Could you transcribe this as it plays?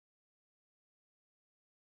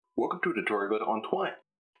Welcome to a tutorial on Twine.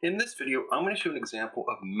 In this video, I'm going to show an example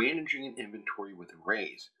of managing an inventory with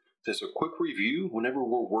arrays. Just a quick review, whenever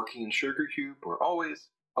we're working in SugarCube, we're always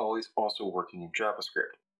also working in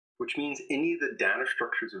JavaScript, which means any of the data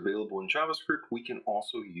structures available in JavaScript we can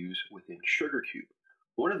also use within SugarCube.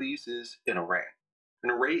 One of these is an array.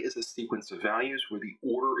 An array is a sequence of values where the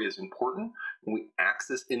order is important, and we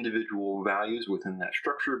access individual values within that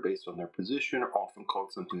structure based on their position, often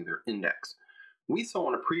called something their index. We saw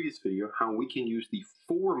in a previous video how we can use the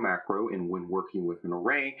for macro and when working with an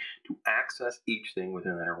array to access each thing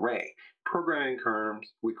within an array. Programming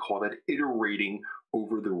terms, we call that iterating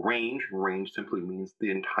over the range. Range simply means the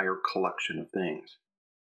entire collection of things.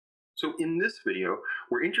 So in this video,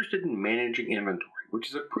 we're interested in managing inventory, which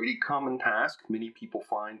is a pretty common task many people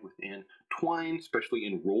find within Twine, especially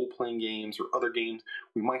in role-playing games or other games.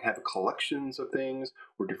 We might have collections of things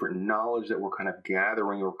or different knowledge that we're kind of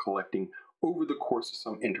gathering or collecting over the course of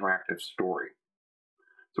some interactive story.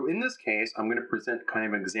 So in this case, I'm going to present kind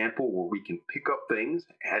of an example where we can pick up things,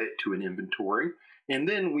 add it to an inventory, and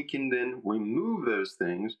then we can then remove those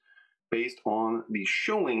things based on the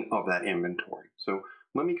showing of that inventory. So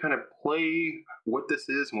let me kind of play what this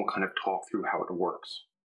is, and we'll kind of talk through how it works.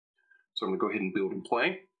 So I'm going to go ahead and build and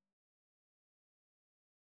play.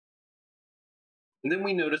 And then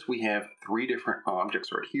we notice we have three different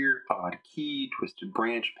objects right here: odd key, twisted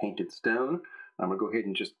branch, painted stone. I'm going to go ahead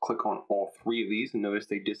and just click on all three of these and notice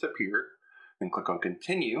they disappear. And click on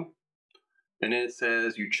continue. And then it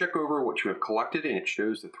says you check over what you have collected, and it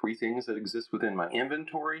shows the three things that exist within my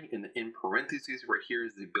inventory. And in parentheses right here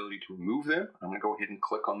is the ability to remove them. I'm going to go ahead and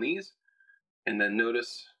click on these, and then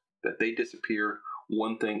notice that they disappear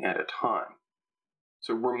one thing at a time.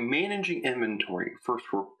 So we're managing inventory. First,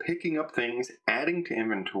 we're picking up things, adding to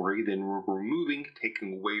inventory, then we're removing,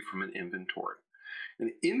 taking away from an inventory. And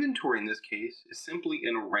the inventory in this case is simply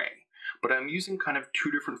an array, but I'm using kind of two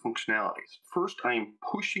different functionalities. First, I am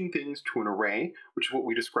pushing things to an array, which is what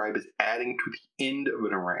we describe as adding to the end of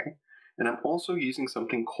an array. And I'm also using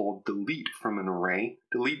something called delete from an array.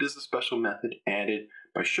 Delete is a special method added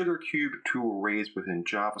by SugarCube to arrays within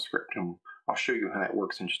JavaScript, and I'll show you how that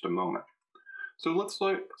works in just a moment. So let's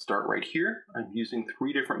start right here. I'm using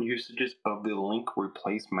three different usages of the link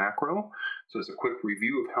replace macro. So as a quick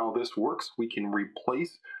review of how this works, we can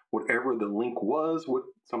replace whatever the link was with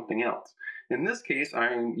something else. In this case,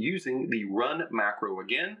 I'm using the run macro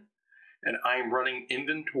again, and I'm running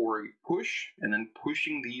inventory push and then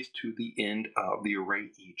pushing these to the end of the array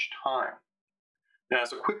each time. Now,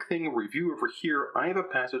 as a quick thing review over here, I have a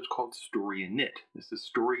passage called story init. This is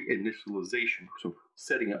story initialization, so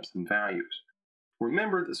setting up some values.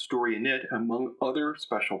 Remember that story init, among other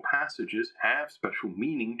special passages, have special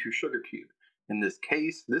meaning to SugarCube. In this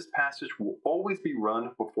case, this passage will always be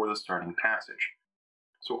run before the starting passage.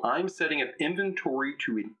 So I'm setting up inventory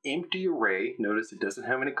to an empty array. Notice it doesn't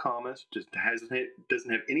have any commas, doesn't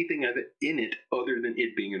have anything in it other than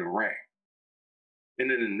it being an array.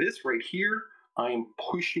 And then in this right here, I'm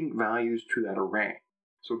pushing values to that array.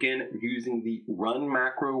 So again, using the run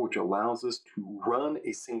macro, which allows us to run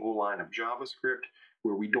a single line of JavaScript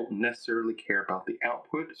where we don't necessarily care about the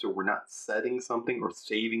output, so we're not setting something or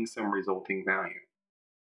saving some resulting value.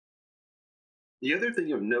 The other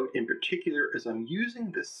thing of note in particular is I'm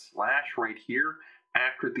using this slash right here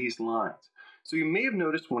after these lines. So you may have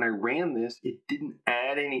noticed when I ran this, it didn't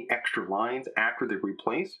add any extra lines after the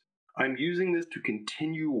replace. I'm using this to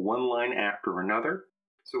continue one line after another.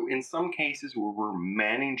 So in some cases where we're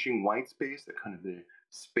managing white space, that kind of the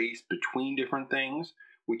space between different things,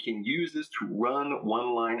 we can use this to run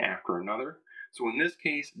one line after another. So in this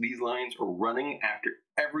case, these lines are running after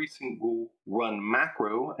every single run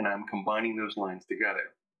macro, and I'm combining those lines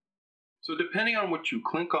together. So depending on what you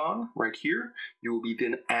click on right here, you will be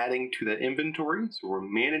then adding to that inventory. So we're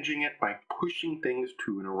managing it by pushing things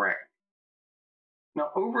to an array.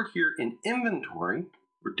 Now over here in inventory,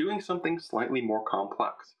 we're doing something slightly more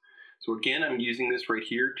complex. So again, I'm using this right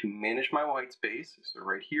here to manage my white space. So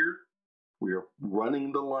right here, we are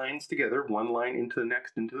running the lines together, one line into the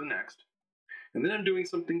next, into the next. And then I'm doing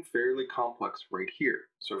something fairly complex right here.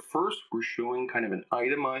 So first, we're showing kind of an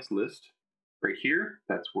itemized list right here.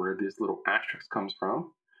 That's where this little asterisk comes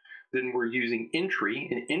from. Then we're using entry,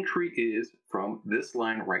 and entry is from this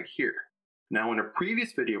line right here. Now, in a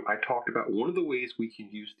previous video, I talked about one of the ways we can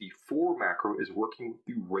use the for macro is working with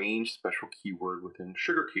the range special keyword within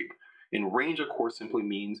SugarCube. And range, of course, simply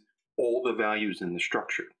means all the values in the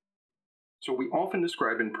structure. So we often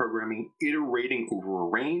describe in programming iterating over a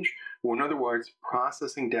range, or in other words,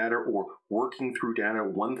 processing data or working through data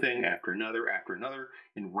one thing after another,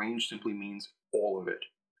 and range simply means all of it.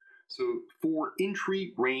 So for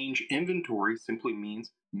entry range inventory simply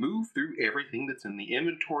means move through everything that's in the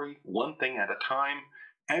inventory one thing at a time.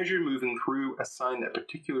 As you're moving through, assign that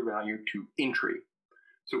particular value to entry.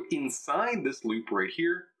 So inside this loop right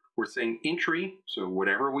here, we're saying entry, so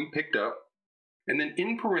whatever we picked up, and then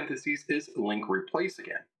in parentheses is link replace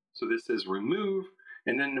again. So this is remove,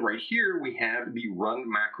 and then right here we have the run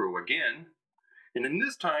macro again, and then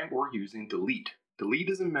this time we're using delete.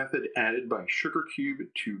 Delete is a method added by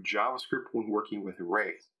SugarCube to JavaScript when working with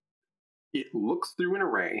arrays. It looks through an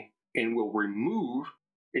array and will remove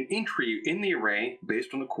an entry in the array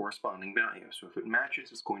based on the corresponding value. So if it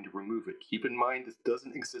matches, it's going to remove it. Keep in mind, this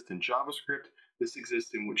doesn't exist in JavaScript. This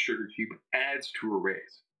exists in what SugarCube adds to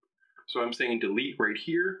arrays. So I'm saying delete right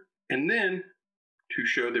here, and then to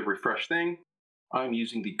show the refresh thing, I'm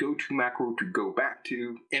using the goTo macro to go back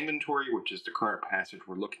to inventory, which is the current passage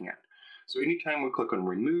we're looking at. So anytime we click on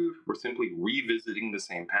remove, we're simply revisiting the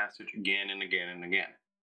same passage again and again and again.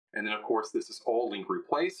 And then of course, this is all link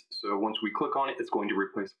replace. So once we click on it, it's going to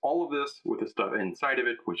replace all of this with the stuff inside of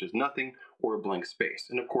it, which is nothing or a blank space.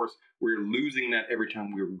 And of course, we're losing that every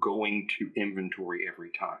time we're going to inventory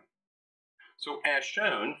every time. So as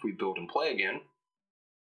shown, if we build and play again,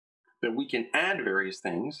 then we can add various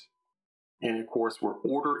things. And of course, where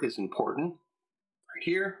order is important, right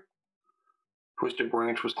here, twisted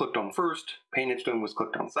branch was clicked on first, painted stone was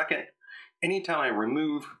clicked on second. Anytime I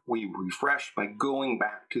remove, we refresh by going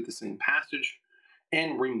back to the same passage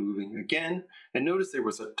and removing again. And notice there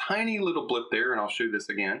was a tiny little blip there, and I'll show this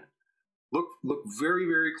again. Look very,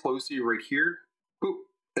 very closely right here. Boop,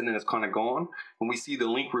 and then it's kind of gone. And we see the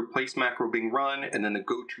link replace macro being run, and then the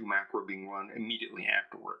goTo macro being run immediately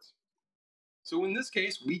afterwards. So in this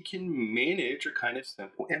case, we can manage a kind of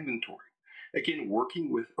simple inventory. Again,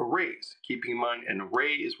 working with arrays. Keeping in mind, an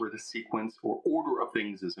array is where the sequence or order of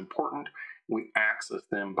things is important. We access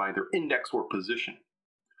them by their index or position.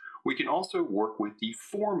 We can also work with the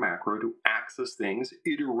for macro to access things,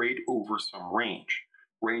 iterate over some range.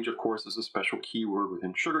 Range, of course, is a special keyword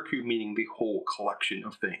within SugarCube, meaning the whole collection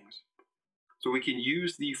of things. So we can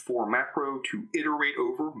use the for macro to iterate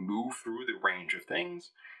over, move through the range of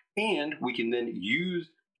things, and we can then use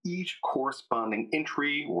each corresponding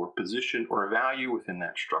entry or position or value within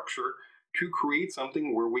that structure to create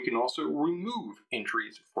something where we can also remove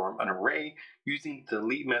entries from an array using the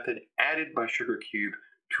delete method added by SugarCube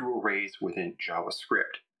to arrays within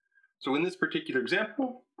JavaScript. So in this particular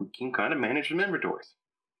example, we can kind of manage some inventories.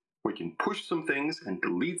 We can push some things and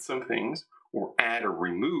delete some things, or add or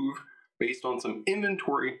remove based on some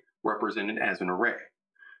inventory represented as an array.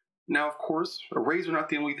 Now, of course, arrays are not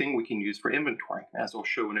the only thing we can use for inventory. As I'll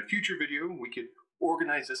show in a future video, we could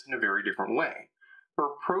organize this in a very different way.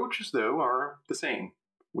 Our approaches, though, are the same.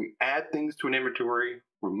 We add things to an inventory,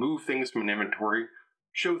 remove things from an inventory,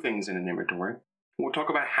 show things in an inventory. We'll talk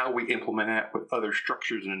about how we implement that with other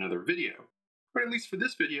structures in another video. But at least for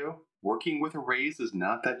this video, working with arrays is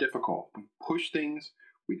not that difficult. We push things,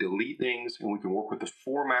 we delete things, and we can work with the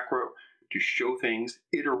for macro to show things,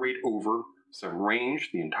 iterate over some range,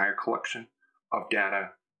 the entire collection of data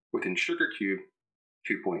within SugarCube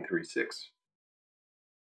 2.36.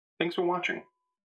 Thanks for watching.